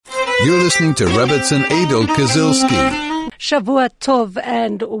You're listening to Rebbetzin Adol Kazilski. Shavua Tov,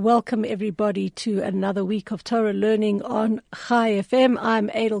 and welcome everybody to another week of Torah learning on Chai FM. I'm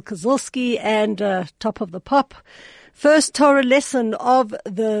Adol Kazilski, and top of the pop. First Torah lesson of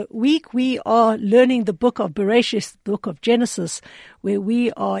the week. We are learning the book of Bereshit, the book of Genesis, where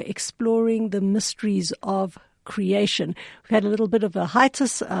we are exploring the mysteries of creation. We've had a little bit of a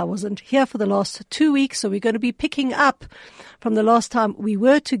hiatus. I wasn't here for the last 2 weeks, so we're going to be picking up from the last time we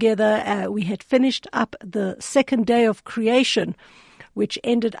were together. We had finished up the second day of creation, which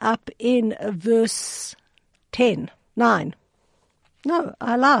ended up in verse 9. No,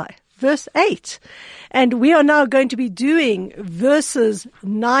 I lie. Verse 8. And we are now going to be doing verses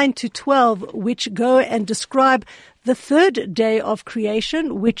 9 to 12, which go and describe the third day of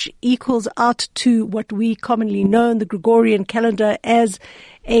creation, which equals out to what we commonly know in the Gregorian calendar as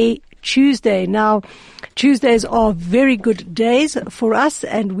a Tuesday. Now, Tuesdays are very good days for us,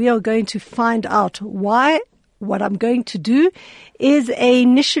 and we are going to find out why. What I'm going to do is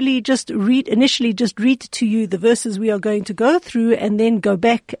initially just read to you the verses we are going to go through, and then go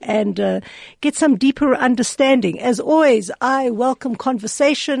back and get some deeper understanding. As always, I welcome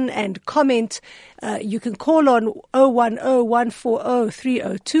conversation and comment. You can call on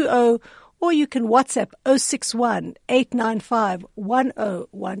 010-140-3020, or you can WhatsApp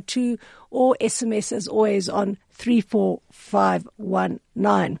 061-895-1012, or SMS as always on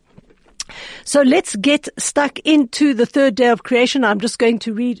 34519. So let's get stuck into the third day of creation. I'm just going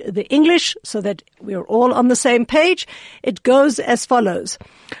to read the English so that we're all on the same page. It goes as follows.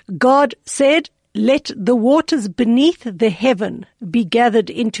 God said, "Let the waters beneath the heaven be gathered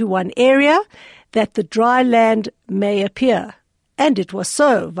into one area, that the dry land may appear." And it was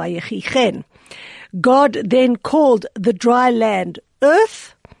so. Vayechi chen. God then called the dry land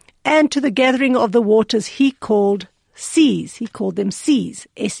earth, and to the gathering of the waters he called seas. He called them seas,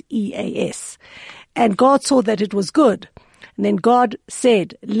 S-E-A-S. And God saw that it was good. And then God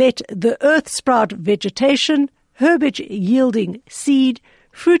said, "Let the earth sprout vegetation, herbage yielding seed,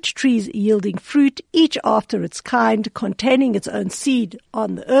 fruit trees yielding fruit, each after its kind, containing its own seed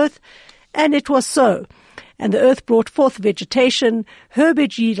on the earth." And it was so. And the earth brought forth vegetation,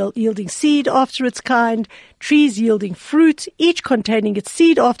 herbage yielding seed after its kind, trees yielding fruit, each containing its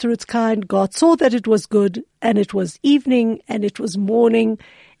seed after its kind. God saw that it was good, and it was evening, and it was morning,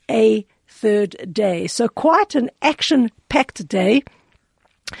 a third day. So quite an action-packed day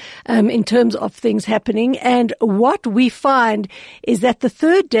in terms of things happening. And what we find is that the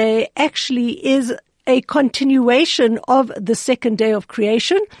third day actually is a continuation of the second day of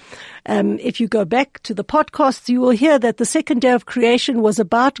creation. If you go back to the podcasts, you will hear that the second day of creation was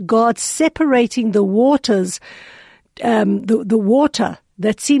about God separating the waters, the water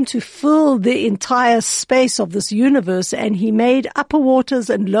that seemed to fill the entire space of this universe, and he made upper waters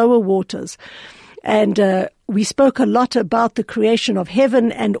and lower waters. And we spoke a lot about the creation of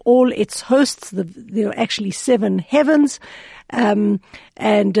heaven and all its hosts. There are actually 7 heavens.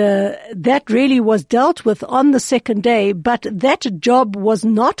 That really was dealt with on the second day, but that job was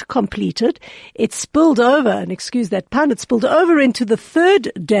not completed. It spilled over, and excuse that pun, it spilled over into the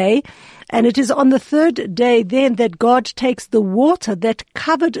third day. And it is on the third day then that God takes the water that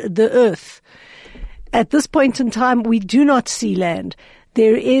covered the earth. At this point in time, we do not see land.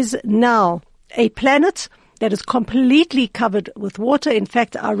 There is now a planet that is completely covered with water. In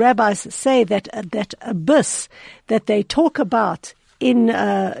fact, our rabbis say that that abyss that they talk about in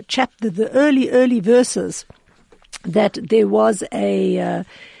the early verses, that there was a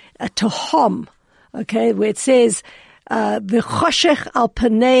tehom, okay, where it says v'choshech al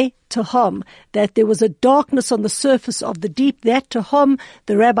panei tehom, that there was a darkness on the surface of the deep. That tehom,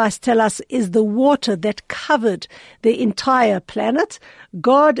 the rabbis tell us, is the water that covered the entire planet.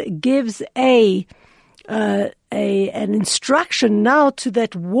 God gives an instruction now to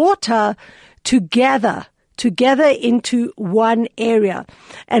that water to gather into one area.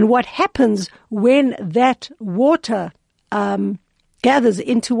 And what happens when that water gathers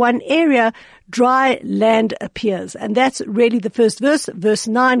into one area, dry land appears. And that's really the first verse. Verse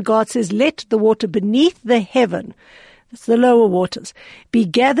 9, God says, "Let the water beneath the heaven," that's the lower waters, "be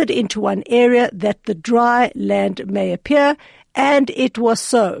gathered into one area, that the dry land may appear." And it was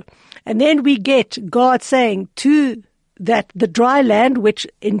so. And then we get God saying to that the dry land, which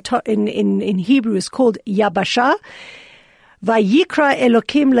in Hebrew is called Yabasha, Vayikra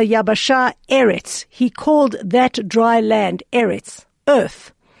Elokim LaYabasha Eretz. He called that dry land Eretz,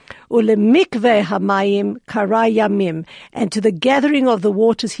 earth. Ulemikveh hamayim kara yamim. And to the gathering of the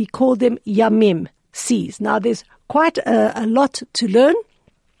waters, he called them Yamim, seas. Now there's quite a lot to learn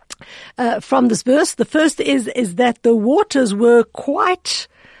from this verse. The first is that the waters were quite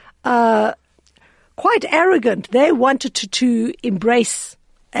quite arrogant. They wanted to embrace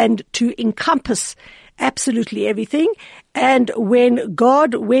and to encompass absolutely everything. And when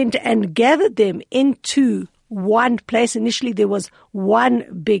God went and gathered them into one place, initially there was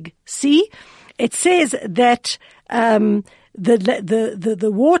one big sea. It says that the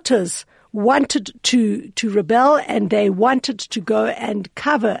waters wanted to rebel, and they wanted to go and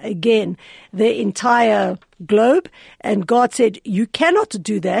cover again the entire globe. And God said, you cannot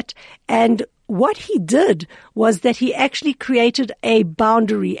do that. And what he did was that he actually created a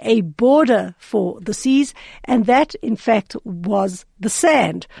boundary, a border for the seas, and that, in fact, was the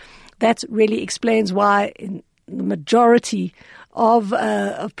sand. That really explains why in the majority of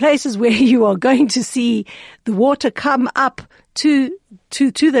places where you are going to see the water come up to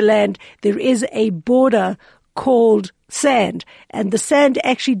the land, there is a border called sand, and the sand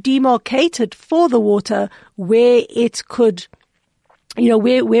actually demarcated for the water where it could,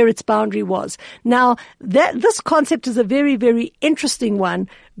 where its boundary was. Now, this concept is a very, very interesting one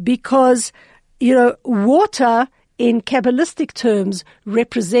because, water in Kabbalistic terms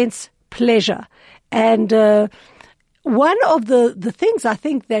represents pleasure. And one of the things I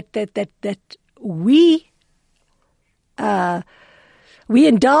think that we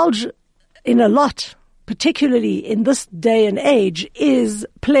indulge in a lot, particularly in this day and age, is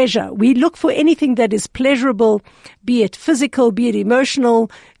pleasure. We look for anything that is pleasurable, be it physical, be it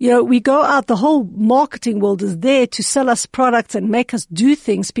emotional. We go out, the whole marketing world is there to sell us products and make us do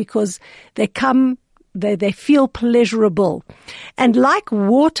things because they feel pleasurable. And like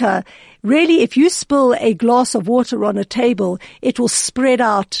water, really, if you spill a glass of water on a table, it will spread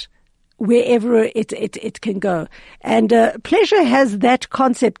out wherever it can go. And pleasure has that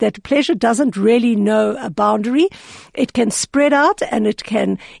concept that pleasure doesn't really know a boundary. It can spread out and it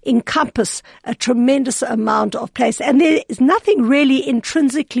can encompass a tremendous amount of place. And there is nothing really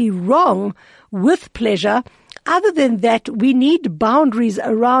intrinsically wrong with pleasure, other than that we need boundaries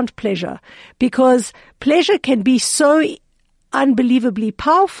around pleasure, because pleasure can be so unbelievably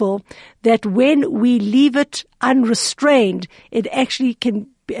powerful that when we leave it unrestrained, it actually can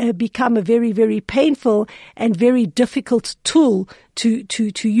become a very, very painful and very difficult tool to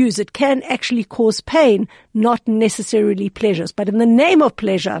use. It can actually cause pain, not necessarily pleasures. But in the name of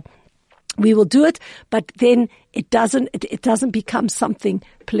pleasure, we will do it, but then it doesn't become something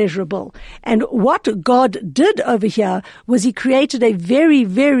pleasurable. And what God did over here was he created a very,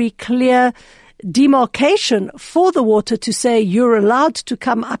 very clear demarcation for the water to say you're allowed to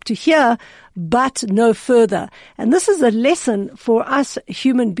come up to here, but no further. And this is a lesson for us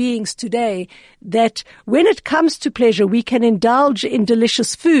human beings today, that when it comes to pleasure, we can indulge in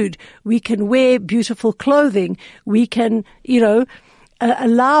delicious food, we can wear beautiful clothing, we can,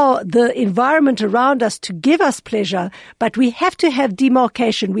 allow the environment around us to give us pleasure, but we have to have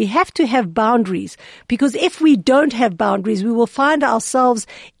demarcation. We have to have boundaries, because if we don't have boundaries, we will find ourselves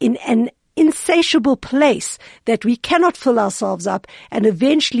in an insatiable place that we cannot fill ourselves up, and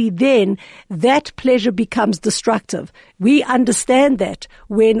eventually then that pleasure becomes destructive. We understand that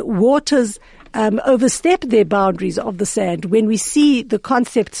when waters overstep their boundaries of the sand, when we see the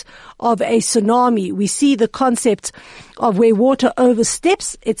concepts of a tsunami, we see the concept of where water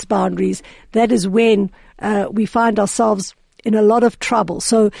oversteps its boundaries, that is when we find ourselves in a lot of trouble.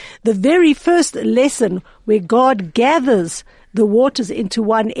 So the very first lesson where God gathers the waters into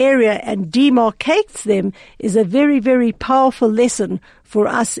one area and demarcates them is a very, very powerful lesson for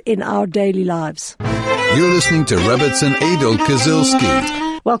us in our daily lives. You're listening to Rebbitzin Adol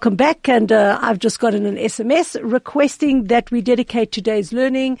Kazilski. Welcome back, and I've just gotten an SMS requesting that we dedicate today's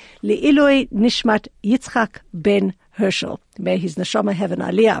learning Le'iloi Nishmat Yitzchak ben Herschel. May his neshama have an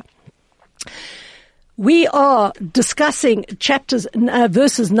aliyah. We are discussing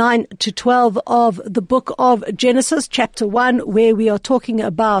verses 9 to 12 of the book of Genesis, chapter 1, where we are talking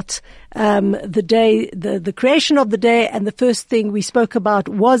about the day, the creation of the day, and the first thing we spoke about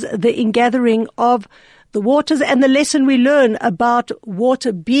was the ingathering of the waters, and the lesson we learn about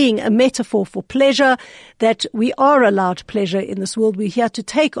water being a metaphor for pleasure, that we are allowed pleasure in this world. We're here to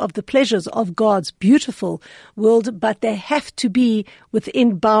take of the pleasures of God's beautiful world, but they have to be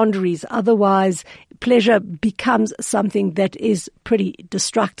within boundaries. Otherwise, pleasure becomes something that is pretty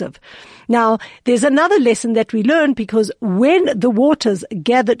destructive. Now, there's another lesson that we learn, because when the waters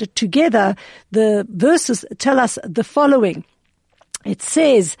gathered together, the verses tell us the following. It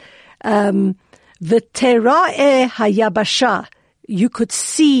says, V'tera'eh hayabasha, you could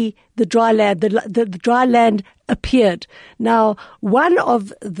see the dry land. The dry land appeared. Now, one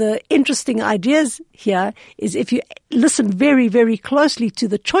of the interesting ideas here is, if you listen very, very closely to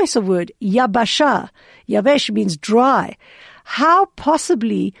the choice of word, yabasha. Yavesh means dry. How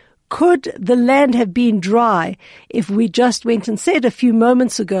possibly Could the land have been dry if we just went and said a few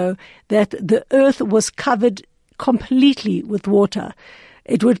moments ago that the earth was covered completely with water?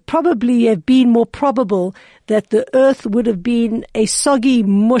 It would probably have been more probable that the earth would have been a soggy,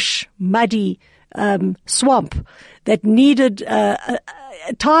 muddy swamp that needed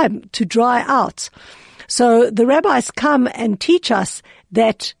time to dry out. So the rabbis come and teach us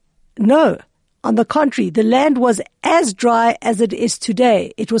that no, on the contrary, the land was as dry as it is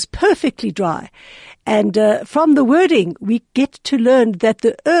today. It was perfectly dry. And from the wording, we get to learn that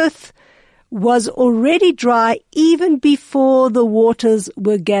the earth was already dry even before the waters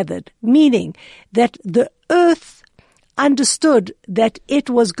were gathered, meaning that the earth understood that it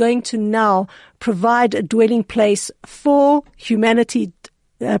was going to now provide a dwelling place for humanity,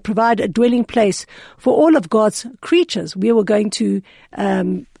 provide a dwelling place for all of God's creatures. We were going to,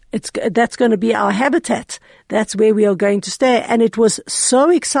 that's going to be our habitat. That's where we are going to stay. And it was so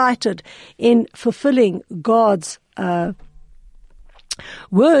excited in fulfilling God's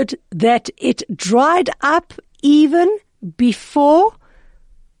word that it dried up even before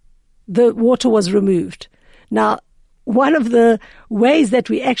the water was removed. Now, one of the ways that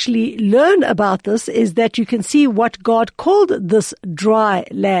we actually learn about this is that you can see what God called this dry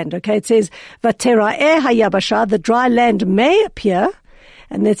land. Okay, it says, Vatera'eh hayabasha, the dry land may appear.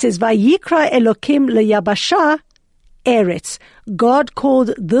 And it says, Vayikra Elokim leyabasha eretz. God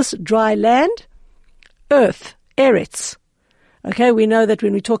called this dry land earth, eretz. Okay, we know that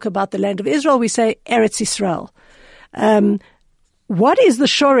when we talk about the land of Israel, we say Eretz Yisrael. What is the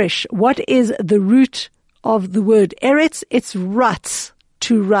shorish? What is the root of the word Eretz? It's ratz,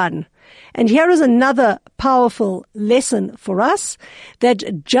 to run. And here is another powerful lesson for us,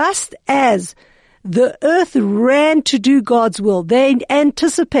 that just as the earth ran to do God's will, they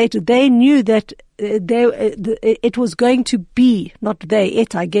anticipated, they knew that it was going to be, not they,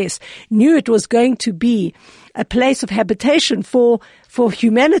 it, I guess, knew it was going to be a place of habitation for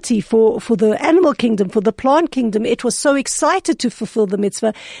humanity, for the animal kingdom, for the plant kingdom. It was so excited to fulfill the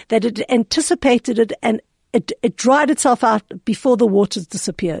mitzvah that it anticipated it, and it dried itself out before the waters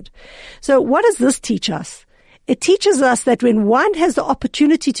disappeared. So what does this teach us? It teaches us that when one has the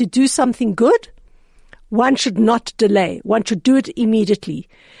opportunity to do something good, one should not delay. One should do it immediately.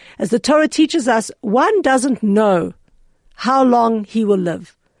 As the Torah teaches us, one doesn't know how long he will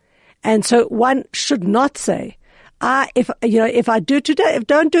live. And so one should not say, if I do it today, if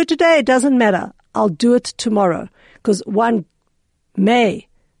don't do it today, it doesn't matter. I'll do it tomorrow. Because one may,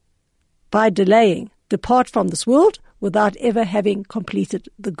 by delaying, depart from this world without ever having completed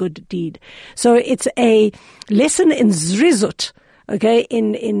the good deed. So it's a lesson in zrizut, okay,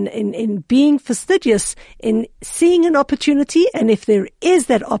 in being fastidious, in seeing an opportunity, and if there is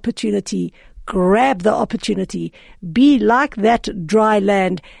that opportunity, grab the opportunity. Be like that dry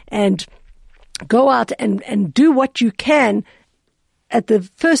land and go out and do what you can at the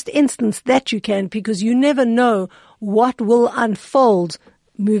first instance that you can, because you never know what will unfold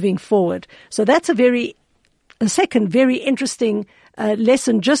moving forward. So that's a second very interesting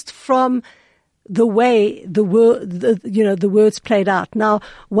lesson just from the way the words played out. Now,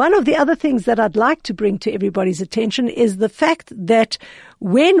 one of the other things that I'd like to bring to everybody's attention is the fact that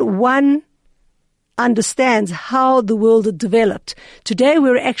when one understands how the world had developed, today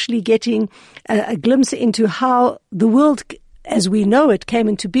we're actually getting a glimpse into how the world as we know it came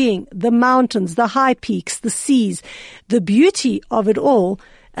into being. The mountains, the high peaks, the seas, the beauty of it all.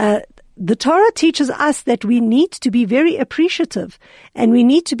 The Torah teaches us that we need to be very appreciative, and we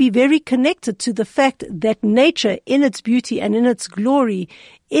need to be very connected to the fact that nature in its beauty and in its glory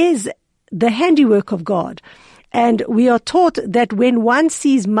is the handiwork of God. And we are taught that when one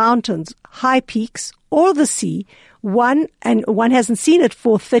sees mountains, high peaks, or the sea, one hasn't seen it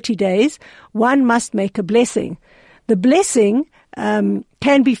for 30 days, one must make a blessing. The blessing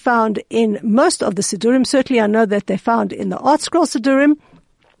can be found in most of the Siddurim. Certainly I know that they're found in the Art Scroll Siddurim.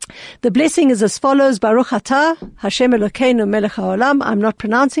 The blessing is as follows: Baruch atah Hashem Elokeinu melech haolam. I'm not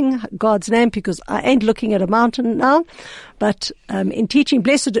pronouncing God's name because I ain't looking at a mountain now. But in teaching,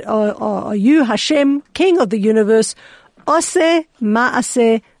 blessed are you, Hashem, King of the universe, Oseh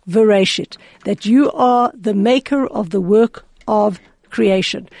Ma'aseh Bereshit, that you are the maker of the work of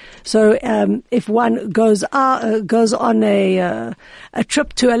creation. So if one goes on a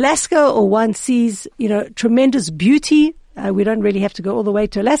trip to Alaska, or one sees tremendous beauty. We don't really have to go all the way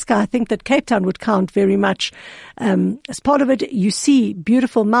to Alaska. I think that Cape Town would count very much as part of it. You see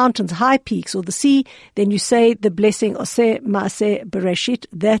beautiful mountains, high peaks, or the sea, then you say the blessing, Oseh Ma'aseh Bereshit.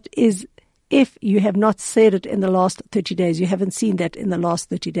 That is, if you have not said it in the last 30 days, you haven't seen that in the last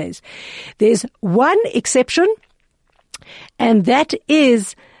 30 days. There's one exception, and that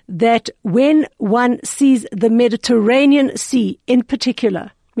is that when one sees the Mediterranean Sea in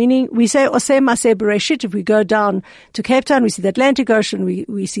particular, meaning we say Oseh Maseh Bereshit, if we go down to Cape Town, we see the Atlantic Ocean,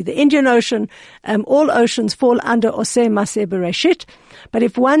 we see the Indian Ocean, all oceans fall under Oseh Maseh Bereshit. But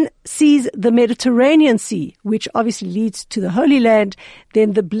if one sees the Mediterranean Sea, which obviously leads to the Holy Land,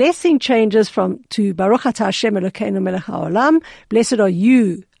 then the blessing changes to Baruch Atah Hashem Elokeinu Melech HaOlam, blessed are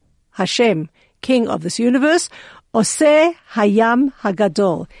you, Hashem, King of this universe, Oseh Hayam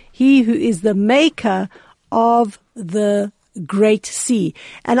Hagadol, he who is the maker of the Great Sea.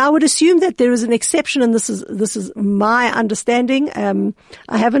 And I would assume that there is an exception, and this is my understanding.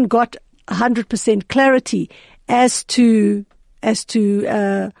 I haven't got 100% clarity as to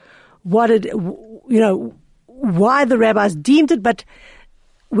what it, why the rabbis deemed it. But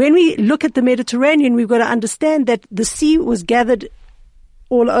when we look at the Mediterranean, we've got to understand that the sea was gathered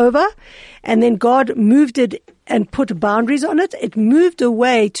all over, and then God moved it and put boundaries on it. It moved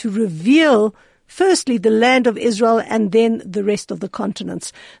away to reveal firstly the land of Israel and then the rest of the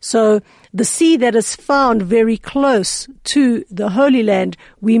continents. So the sea that is found very close to the Holy Land,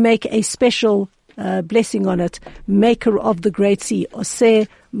 we make a special blessing on it, maker of the Great Sea, Oseh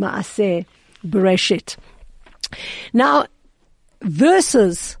Maaseh Bereshit. Now,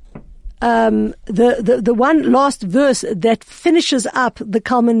 verses, the one last verse that finishes up the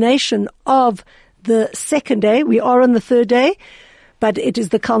culmination of the second day. We are on the third day, but it is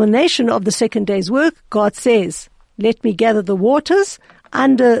the culmination of the second day's work. God says, let me gather the waters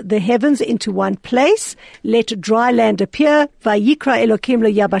under the heavens into one place. Let dry land appear. Vayikra Elokim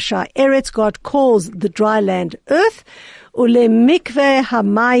leyabasha eretz. God calls the dry land earth. Ule mikveh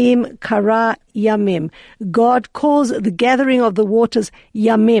hamayim kara yamim. God calls the gathering of the waters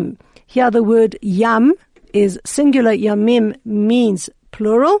yamim. Here the word yam is singular. Yamim means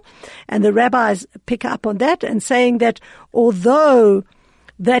plural. And the rabbis pick up on that and saying that although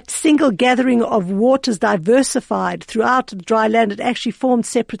that single gathering of waters diversified throughout the dry land, it actually formed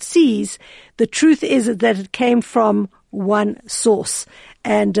separate seas, the truth is that it came from one source.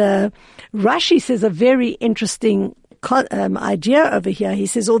 And Rashi says a very interesting idea over here. He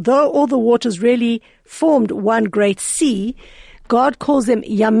says, although all the waters really formed one great sea, God calls them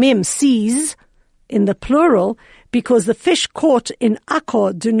yamim, seas, in the plural, because the fish caught in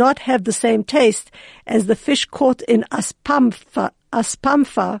Akko do not have the same taste as the fish caught in Aspamfa,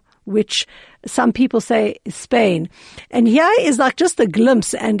 which some people say is Spain. And here is like just a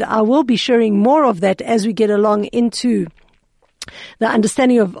glimpse, and I will be sharing more of that as we get along into the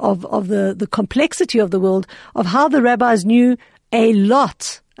understanding of the complexity of the world, of how the rabbis knew a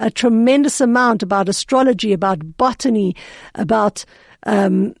tremendous amount about astrology, about botany, about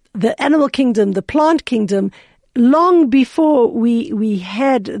the animal kingdom, the plant kingdom, long before we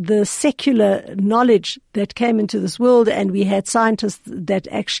had the secular knowledge that came into this world, and we had scientists that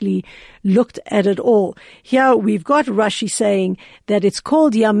actually looked at it all. Here we've got Rashi saying that it's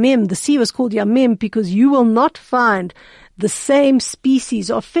called Yamim, the sea was called Yamim, because you will not find the same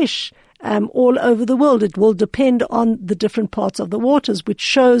species of fish all over the world. It will depend on the different parts of the waters, which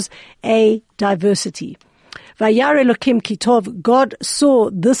shows a diversity. Vayar Elokim Kitov, God saw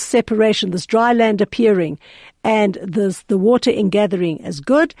this separation, this dry land appearing, and the water ingathering as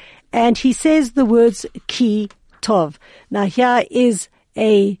good, and he says the words Ki Tov. Now here is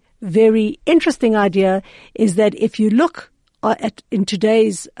a very interesting idea, is that if you look in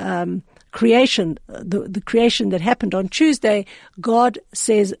today's creation, the creation that happened on Tuesday, God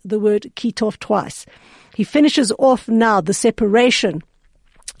says the word Ki Tov twice. He finishes off now the separation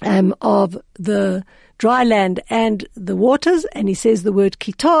of the dry land and the waters, and he says the word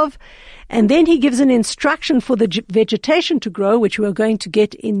kitov, and then he gives an instruction for the vegetation to grow, which we are going to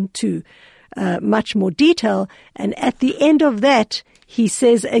get into much more detail. And at the end of that, he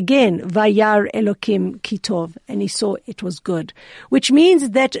says again, Vayar Elokim Kitov, and he saw it was good, which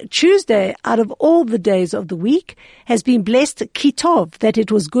means that Tuesday, out of all the days of the week, has been blessed Kitov, that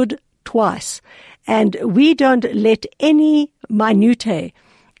it was good twice. And we don't let any minutiae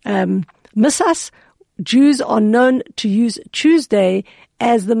miss us. Jews are known to use Tuesday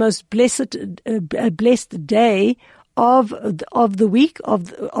as the most blessed day of the week, of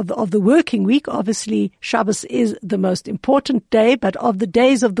the working week. Obviously, Shabbos is the most important day, but of the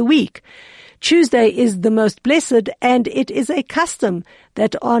days of the week, Tuesday is the most blessed, and it is a custom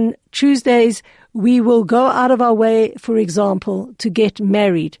that on Tuesdays we will go out of our way, for example, to get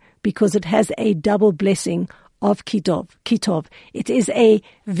married, because it has a double blessing of Kitov. It is a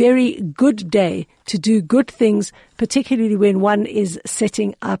very good day to do good things, particularly when one is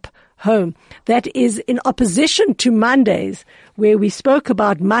setting up home. That is in opposition to Mondays, where we spoke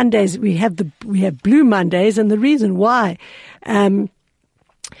about Mondays. We have Blue Mondays, and the reason why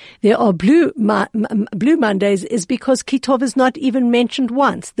there are blue Mondays is because Kitov is not even mentioned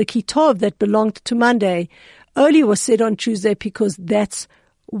once. The Kitov that belonged to Monday only was said on Tuesday because that's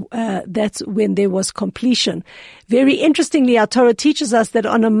when there was completion. Very interestingly, our Torah teaches us that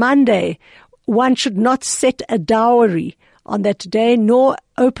on a Monday, one should not set a dowry on that day, nor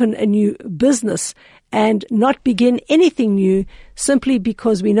open a new business and not begin anything new, simply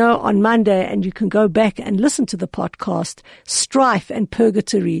because we know on Monday, and you can go back and listen to the podcast, strife and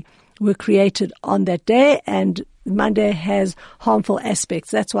purgatory were created on that day, and Monday has harmful aspects.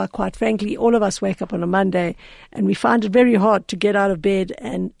 That's why, quite frankly, all of us wake up on a Monday and we find it very hard to get out of bed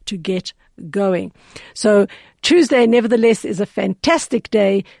and to get going. So Tuesday, nevertheless, is a fantastic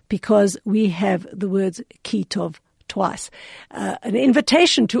day because we have the words Kitov twice. An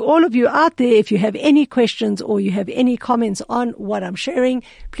invitation to all of you out there, if you have any questions or you have any comments on what I'm sharing,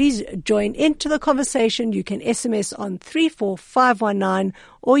 please join into the conversation. You can SMS on 34519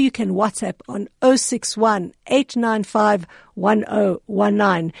 or you can WhatsApp on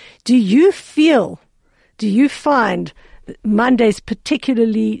 061-895-1019. Do you find Mondays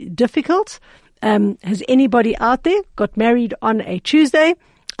particularly difficult? Has anybody out there got married on a Tuesday?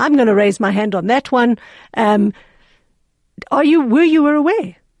 I'm going to raise my hand on that one. Were you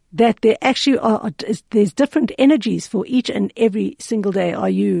aware that there actually there's different energies for each and every single day? Are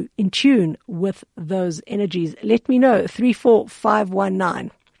you in tune with those energies? Let me know. 34519.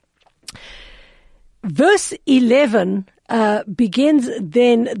 Verse 11 begins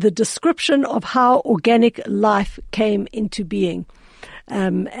then the description of how organic life came into being,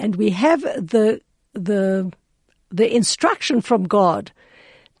 and we have the instruction from God.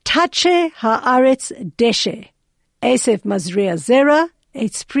 Tache haaretz deshe. Esef mazria zera,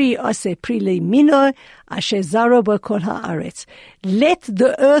 etz pri ose pri lemino, asher zaro bo kol haaretz. Let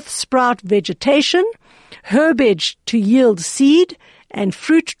the earth sprout vegetation, herbage to yield seed, and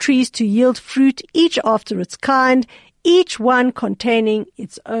fruit trees to yield fruit, each after its kind, each one containing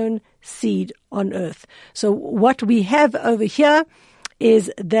its own seed on earth. So what we have over here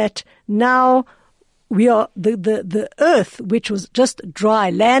is that now we are the earth, which was just dry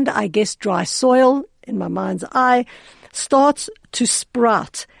land, I guess dry soil, in my mind's eye, starts to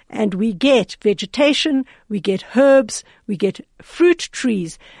sprout, and we get vegetation, we get herbs, we get fruit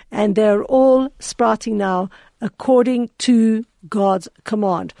trees, and they're all sprouting now according to God's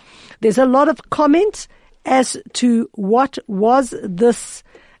command. There's a lot of comment as to what was this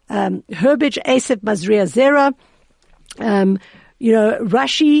herbage, Esef Mazria Zera.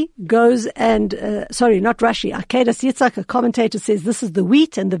 Rashi goes and, not Rashi, Akedas Yitzhak, a commentator, says this is the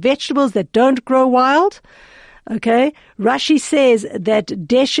wheat and the vegetables that don't grow wild. Okay. Rashi says that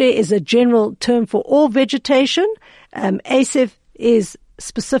deshe is a general term for all vegetation. Asif is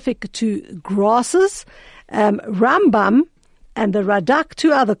specific to grasses. Rambam and the Radak,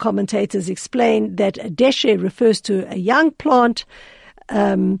 two other commentators, explain that deshe refers to a young plant,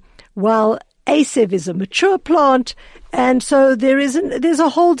 while Asif is a mature plant. And so there's a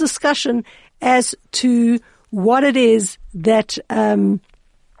whole discussion as to what it is that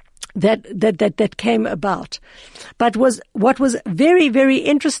came about. But what was very, very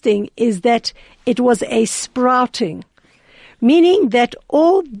interesting is that it was a sprouting, meaning that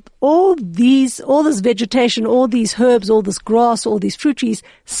all this vegetation, all these herbs, all this grass, all these fruit trees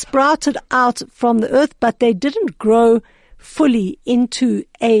sprouted out from the earth, but they didn't grow fully into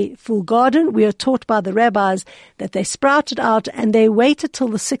a full garden. We are taught by the rabbis that they sprouted out and they waited till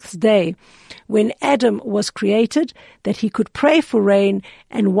the sixth day when Adam was created, that he could pray for rain,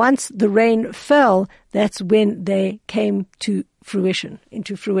 and once the rain fell, that's when they came to fruition.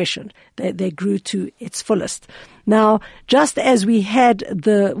 They grew to its fullest. Now, just as we had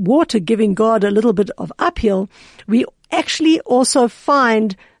the water giving God a little bit of uphill, we actually also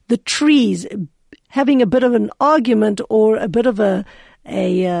find the trees having a bit of an argument or a bit of a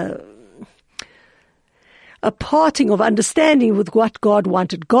parting of understanding with what God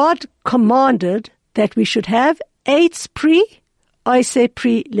wanted. God commanded that we should have eitz pri, oise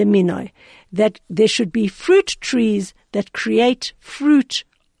pri leminoi, that there should be fruit trees that create fruit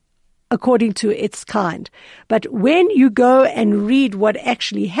according to its kind. But when you go and read what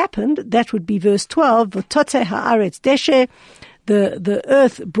actually happened, that would be verse 12, v'totze haaretz deshe, the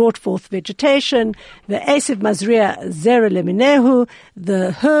earth brought forth vegetation, the Esef Mazria Zera Leminehu,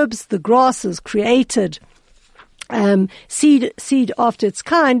 the herbs, the grasses created seed after its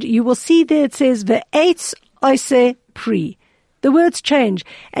kind. You will see there it says ve'etz oise pri. The words change,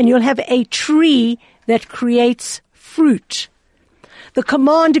 and you'll have a tree that creates fruit. The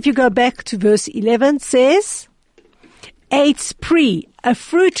command, if you go back to verse 11, says eitz pri, a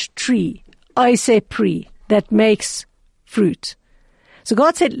fruit tree, oise pri, that makes fruit. So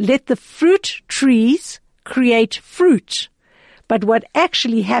God said, let the fruit trees create fruit. But what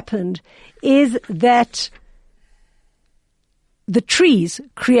actually happened is that the trees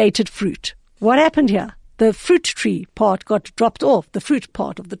created fruit. What happened here? The fruit tree part got dropped off. The fruit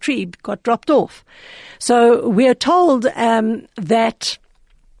part of the tree got dropped off. So we're told that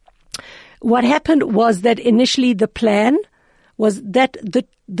what happened was that initially the plan was that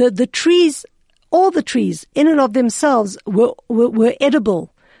the trees, all the trees in and of themselves were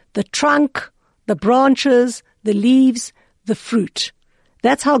edible. The trunk, the branches, the leaves, the fruit.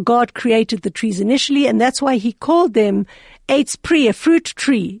 That's how God created the trees initially, and that's why he called them Eitz Pri, a fruit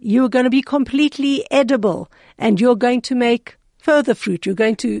tree. You're going to be completely edible, and you're going to make further fruit. You're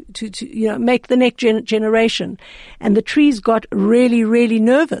going to make the next generation. And the trees got really, really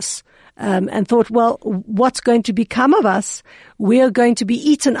nervous. And thought, well, what's going to become of us? We're going to be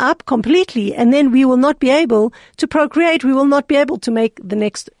eaten up completely, and then we will not be able to procreate. We will not be able to make the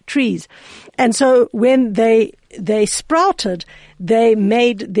next trees. And so when they sprouted, they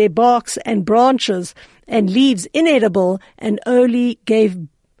made their barks and branches and leaves inedible and only gave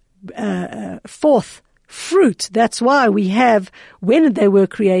forth fruit. That's why we have, when they were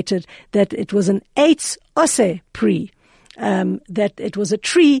created, that it was an Eitz Pri. That it was a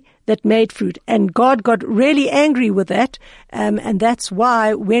tree that made fruit, and God got really angry with that, and that's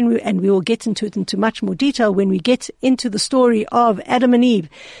why we will get into it into much more detail when we get into the story of Adam and Eve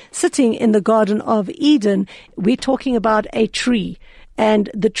sitting in the Garden of Eden. We're talking about a tree,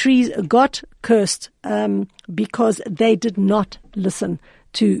 and the trees got cursed because they did not listen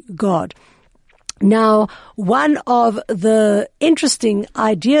to God. Now, one of the interesting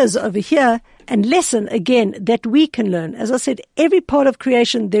ideas over here and lesson, again, that we can learn. As I said, every part of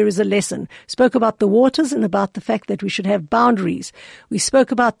creation, there is a lesson. Spoke about the waters and about the fact that we should have boundaries. We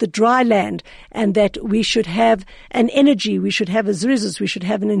spoke about the dry land and that we should have an energy. We should have a zrizuz. We should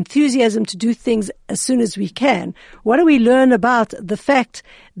have an enthusiasm to do things as soon as we can. What do we learn about the fact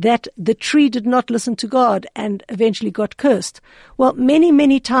that the tree did not listen to God and eventually got cursed? Well, many,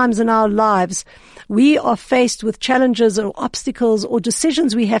 many times in our lives, we are faced with challenges or obstacles or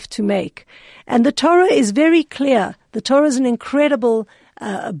decisions we have to make. And the Torah is very clear. The Torah is an incredible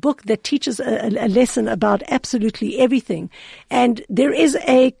book that teaches a lesson about absolutely everything. And there is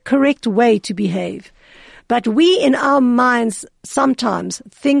a correct way to behave. But we in our minds sometimes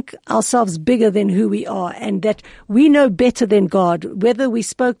think ourselves bigger than who we are and that we know better than God, whether we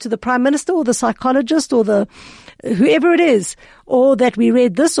spoke to the prime minister or the psychologist or the whoever it is, or that we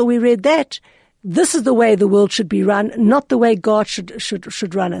read this or we read that. This is the way the world should be run, not the way God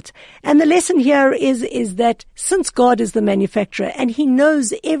should run it. And the lesson here is that since God is the manufacturer and he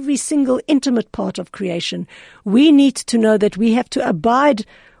knows every single intimate part of creation, we need to know that we have to abide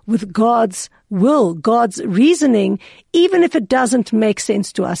with God's will, God's reasoning, even if it doesn't make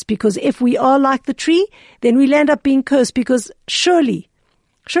sense to us. Because if we are like the tree, then we'll end up being cursed, because surely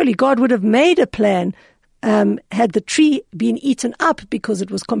God would have made a plan had the tree been eaten up because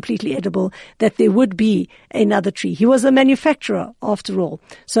it was completely edible, that there would be another tree. He was a manufacturer after all.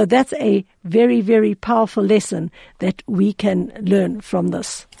 So that's a very, very powerful lesson that we can learn from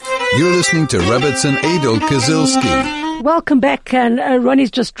this. You're listening to Rebbitzin Adol Kazilski. Welcome back. And Ronnie's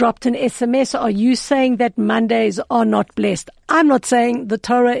just dropped an SMS. Are you saying that Mondays are not blessed? I'm not saying. The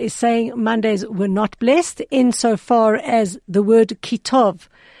Torah is saying Mondays were not blessed insofar as the word kitov,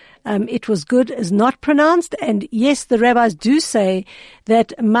 it was good, is not pronounced. And yes, the rabbis do say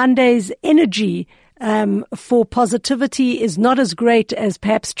that Monday's energy for positivity is not as great as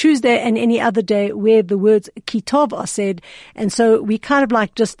perhaps Tuesday and any other day where the words kitov are said. And so we kind of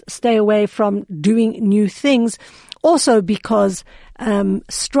like just stay away from doing new things. Also because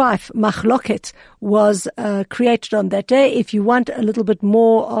strife, machloket, was created on that day. If you want a little bit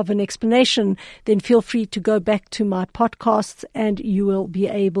more of an explanation, then feel free to go back to my podcasts and you will be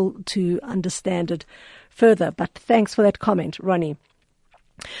able to understand it further. But thanks for that comment, Ronnie.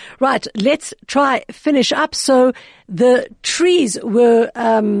 Right, let's try finish up. So the trees were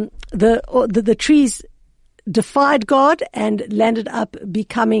the trees defied God and landed up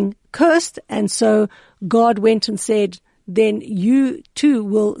becoming cursed, and so God went and said, then you too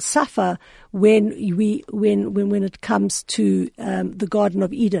will suffer when it comes to the Garden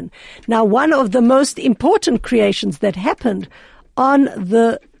of Eden. Now, one of the most important creations that happened on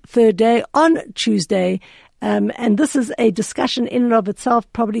the third day, on Tuesday, and this is a discussion in and of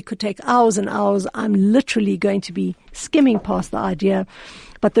itself, probably could take hours and hours. I'm literally going to be skimming past the idea.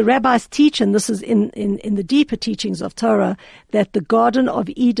 But the rabbis teach, and this is in the deeper teachings of Torah, that the Garden of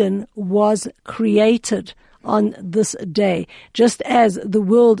Eden was created on this day. Just as the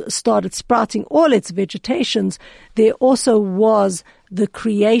world started sprouting all its vegetations, there also was the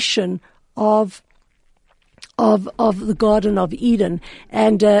creation of the Garden of Eden.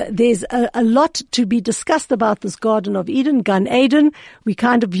 And there's a lot to be discussed about this Garden of Eden, Gan Eden. We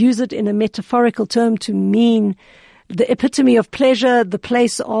kind of use it in a metaphorical term to mean the epitome of pleasure, the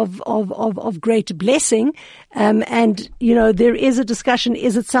place of great blessing. And, there is a discussion,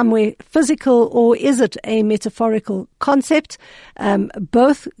 is it somewhere physical or is it a metaphorical concept?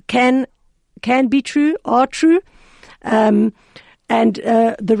 Both can be true, are true. And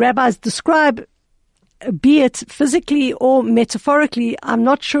the rabbis describe, be it physically or metaphorically, I'm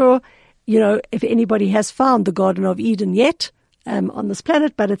not sure, if anybody has found the Garden of Eden yet on this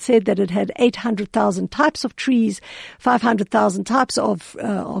planet, but it said that it had 800,000 types of trees, 500,000 types of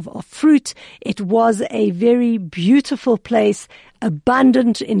fruit. It was a very beautiful place,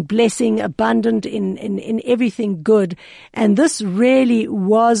 abundant in blessing, abundant in everything good. And this really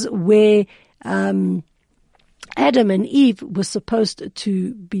was where Adam and Eve were supposed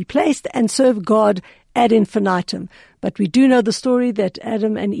to be placed and serve God ad infinitum. But we do know the story that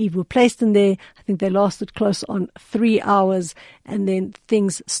Adam and Eve were placed in there. I think they lasted close on 3 hours, and then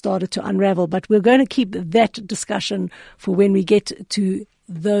things started to unravel. But we're going to keep that discussion for when we get to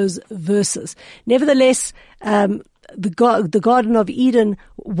those verses. Nevertheless, the Garden of Eden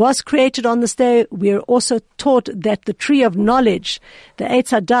was created on this day. We are also taught that the tree of knowledge, the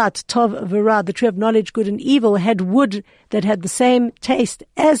Eitz Hadat, Tov V'Ra, the tree of knowledge, good and evil, had wood that had the same taste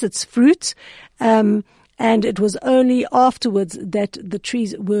as its fruit. And it was only afterwards that the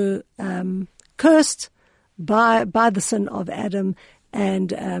trees were cursed by the sin of Adam, and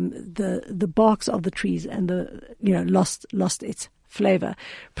the barks of the trees and lost its flavor.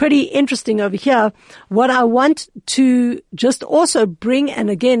 Pretty interesting over here. What I want to just also bring, and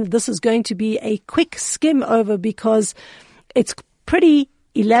again, this is going to be a quick skim over because it's pretty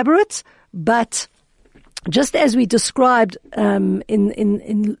elaborate, but just as we described in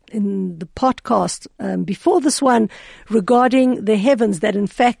the podcast before this one regarding the heavens, that in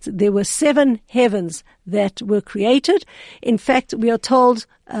fact there were 7 heavens that were created. In fact, we are told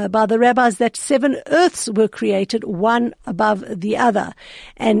by the rabbis that 7 earths were created, one above the other.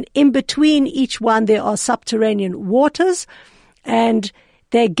 And in between each one there are subterranean waters, and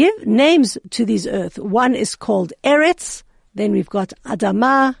they give names to these earths. One is called Eretz, then we've got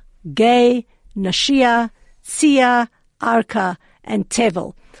Adama, Gay, Nashia, Tzia, Arka, and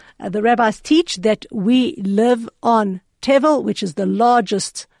Tevel. The rabbis teach that we live on Tevel, which is the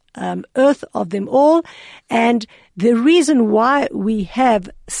largest earth of them all. And the reason why we have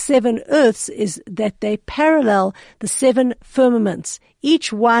 7 earths is that they parallel the 7 firmaments,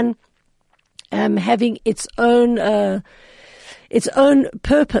 each one having its own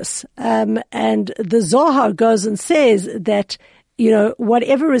purpose. And the Zohar goes and says that,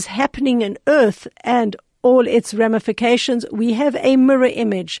 whatever is happening in earth and all its ramifications, we have a mirror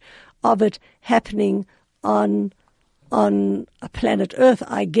image of it happening on a planet Earth,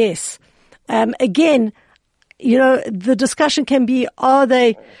 I guess. Again, the discussion can be, are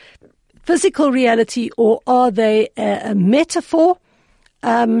they physical reality or are they a metaphor?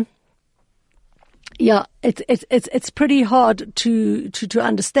 It's pretty hard to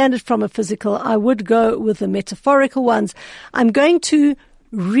understand it from a physical. I would go with the metaphorical ones. I'm going to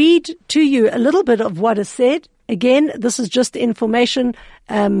read to you a little bit of what is said. Again, this is just information.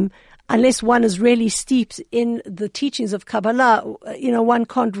 Unless one is really steeped in the teachings of Kabbalah, one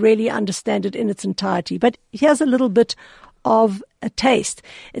can't really understand it in its entirety. But here's a little bit of a taste.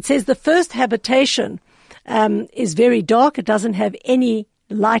 It says the first habitation is very dark. It doesn't have any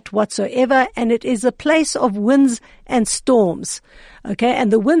light whatsoever, and it is a place of winds and storms. Okay, and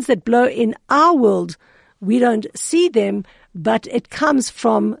the winds that blow in our world, we don't see them, but it comes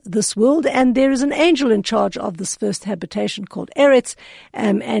from this world, and there is an angel in charge of this first habitation called Eretz,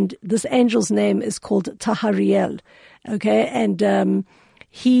 and this angel's name is called Tahariel. Okay, and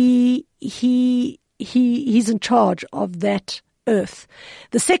he's in charge of that earth.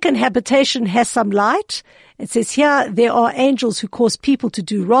 The second habitation has some light. It says here, there are angels who cause people to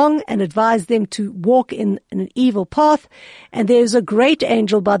do wrong and advise them to walk in an evil path. And there is a great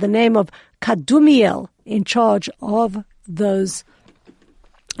angel by the name of Kadumiel in charge of those,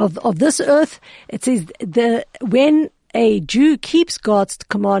 of this earth. It says when a Jew keeps God's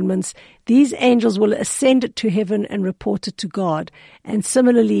commandments, these angels will ascend to heaven and report it to God. And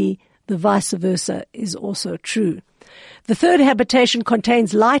similarly, the vice versa is also true. The third habitation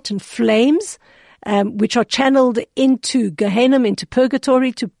contains light and flames, which are channeled into Gehenna, into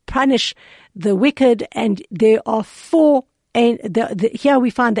purgatory, to punish the wicked. And there are 4, here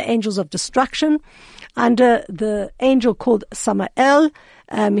we find the angels of destruction. under the angel called Samael.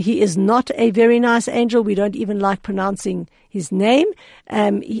 He is not a very nice angel. We don't even like pronouncing his name.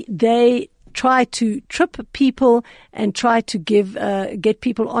 They try to trip people and try to get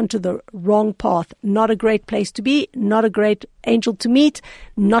people onto the wrong path. Not a great place to be, not a great angel to meet,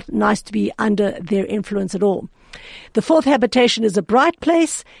 not nice to be under their influence at all. The fourth habitation is a bright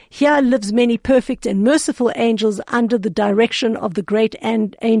place. Here lives many perfect and merciful angels under the direction of the great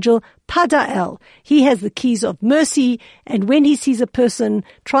angel Padael. He has the keys of mercy, and when he sees a person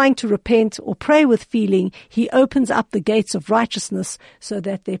trying to repent or pray with feeling, he opens up the gates of righteousness so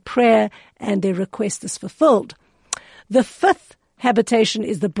that their prayer and their request is fulfilled. The fifth habitation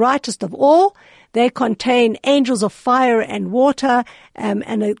is the brightest of all. They contain angels of fire and water, and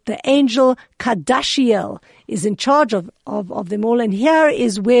the angel Kadashiel is in charge of them all. And here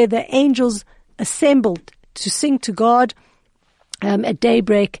is where the angels assembled to sing to God at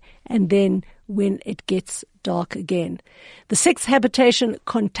daybreak, and then when it gets dark again. The sixth habitation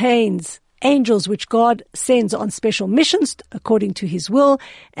contains angels which God sends on special missions according to his will,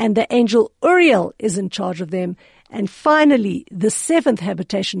 and the angel Uriel is in charge of them. And finally, the seventh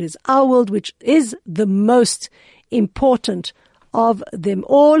habitation is our world, which is the most important of them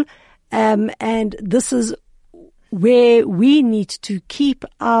all. And this is where we need to keep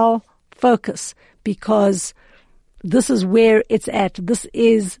our focus, because this is where it's at. This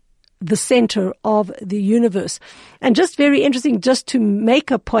is the center of the universe. And just very interesting, just to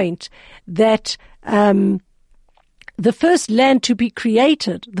make a point that the first land to be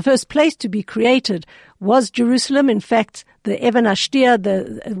created, the first place to be created was Jerusalem. In fact, the Even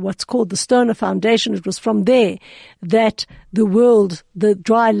Ashtir, what's called the stone of foundation, it was from there that the world, the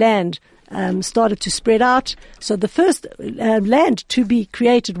dry land, started to spread out. So the first land to be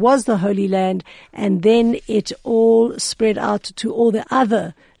created was the Holy Land, and then it all spread out to all the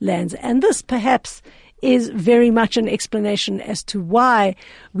other lands. And this perhaps is very much an explanation as to why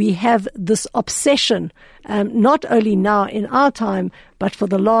we have this obsession, not only now in our time, but for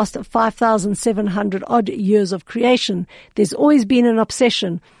the last 5,700 odd years of creation. There's always been an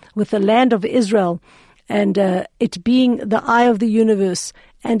obsession with the land of Israel and it being the eye of the universe.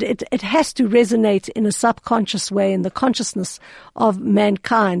 And it has to resonate in a subconscious way in the consciousness of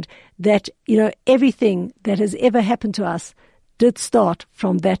mankind that, everything that has ever happened to us did start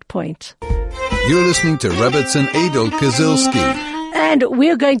from that point. You're listening to Rebbitzin Adol Kazilski. And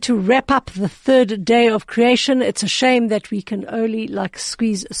we're going to wrap up the third day of creation. It's a shame that we can only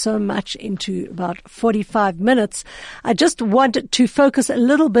squeeze so much into about 45 minutes. I just want to focus a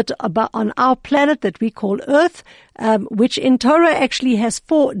little bit on our planet that we call Earth, which in Torah actually has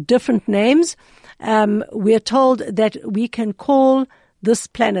 4 different names. We're told that we can call this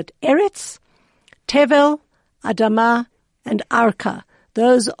planet Eretz, Tevel, Adama, and Arka.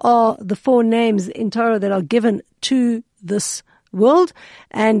 Those are the 4 names in Torah that are given to this world.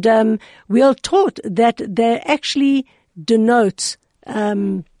 And we are taught that they actually denote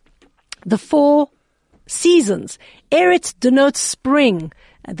the 4 seasons. Eretz denotes spring,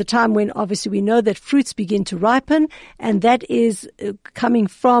 at the time when obviously we know that fruits begin to ripen, and that is coming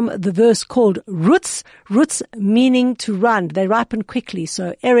from the verse called roots meaning to run. They ripen quickly.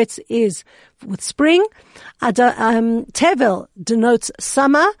 So Eretz is with spring. Tevel denotes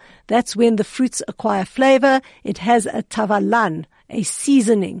summer. That's when the fruits acquire flavor. It has a tavalan, a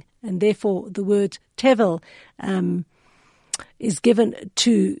seasoning, and therefore the word Tevel is given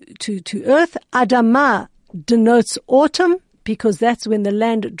to earth. Adama denotes autumn, because that's when the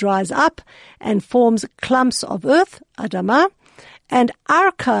land dries up and forms clumps of earth, Adama. And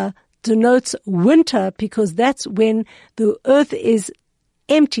Arka denotes winter, because that's when the earth is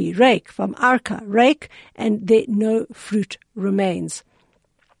empty, rake, from Arka, rake, and there no fruit remains.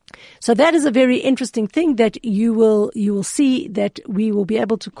 So that is a very interesting thing that you will see that we will be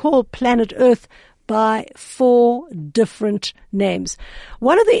able to call planet Earth by 4 different names.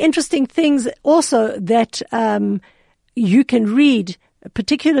 One of the interesting things also that you can read,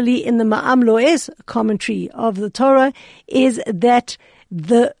 particularly in the Ma'am Lo'ez commentary of the Torah, is that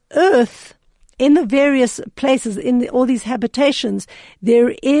the earth, in the various places, in all these habitations, there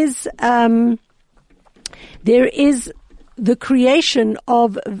is the creation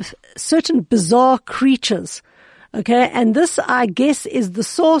of certain bizarre creatures. Okay, and this, I guess, is the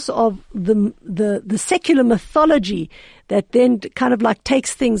source of the secular mythology that then kind of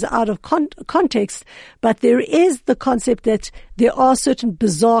takes things out of context. But there is the concept that there are certain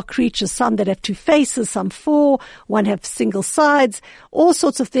bizarre creatures, some that have 2 faces, some 4, one have single sides, all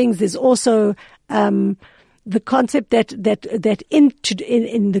sorts of things. There's also the concept that in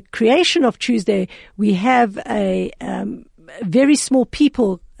the creation of Tuesday, we have a very small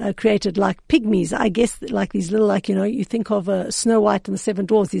people created, like pygmies, I guess, like these little, like, you think of Snow White and the Seven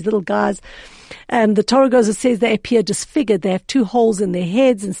Dwarfs, these little guys. And the Torah goes, it says they appear disfigured. They have 2 holes in their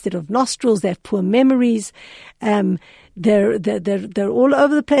heads instead of nostrils. They have poor memories. They're all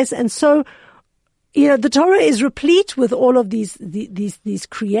over the place. And so, the Torah is replete with all of these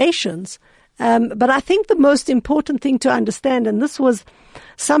creations. But I think the most important thing to understand, and this was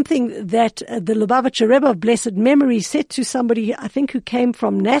something that the Lubavitcher Rebbe of blessed memory said to somebody, I think, who came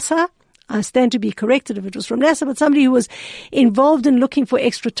from NASA. I stand to be corrected if it was from NASA, but somebody who was involved in looking for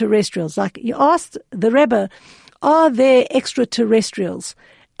extraterrestrials. Like, he asked the Rebbe, are there extraterrestrials?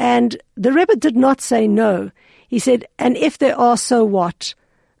 And the Rebbe did not say no. He said, and if there are, so what?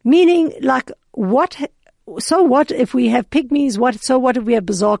 Meaning, like, so what if we have pygmies? So what if we have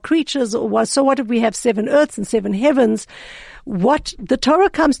bizarre creatures? So what if we have 7 earths and 7 heavens? What the Torah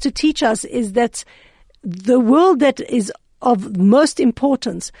comes to teach us is that the world that is of most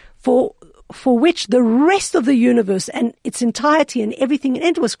importance, for which the rest of the universe and its entirety and everything in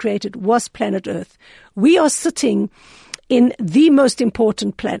it was created, was planet Earth. We are sitting in the most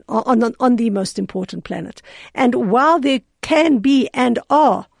important planet, on the most important planet. And while there can be and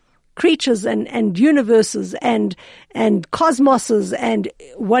are creatures and universes and cosmoses and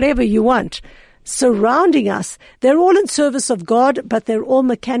whatever you want surrounding us, they're all in service of God, but they're all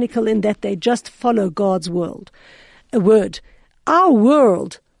mechanical in that they just follow God's word. Our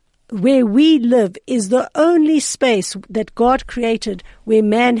world, where we live, is the only space that God created where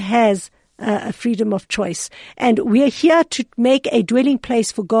man has a freedom of choice. And we are here to make a dwelling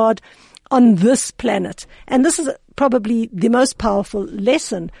place for God on this planet. And this is probably the most powerful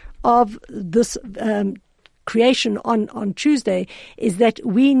lesson of this creation on Tuesday, is that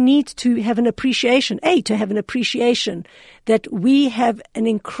we need to have an appreciation, that we have an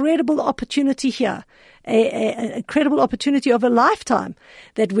incredible opportunity here, an incredible opportunity of a lifetime,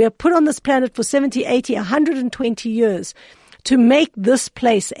 that we are put on this planet for 70, 80, 120 years to make this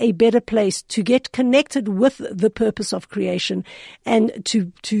place a better place, to get connected with the purpose of creation, and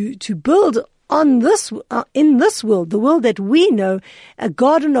to build on this, in this world, the world that we know, a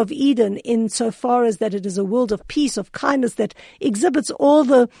Garden of Eden, insofar as that it is a world of peace, of kindness, that exhibits all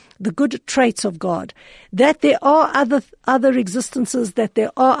the good traits of God. That there are other existences, that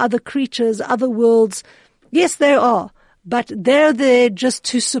there are other creatures, other worlds. Yes, there are. But they're there just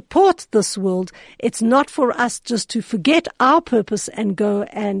to support this world. It's not for us just to forget our purpose and go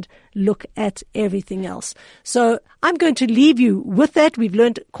and look at everything else. So I'm going to leave you with that. We've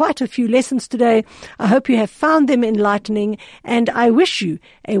learned quite a few lessons today. I hope you have found them enlightening, and I wish you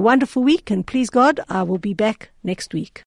a wonderful week. And please God, I will be back next week.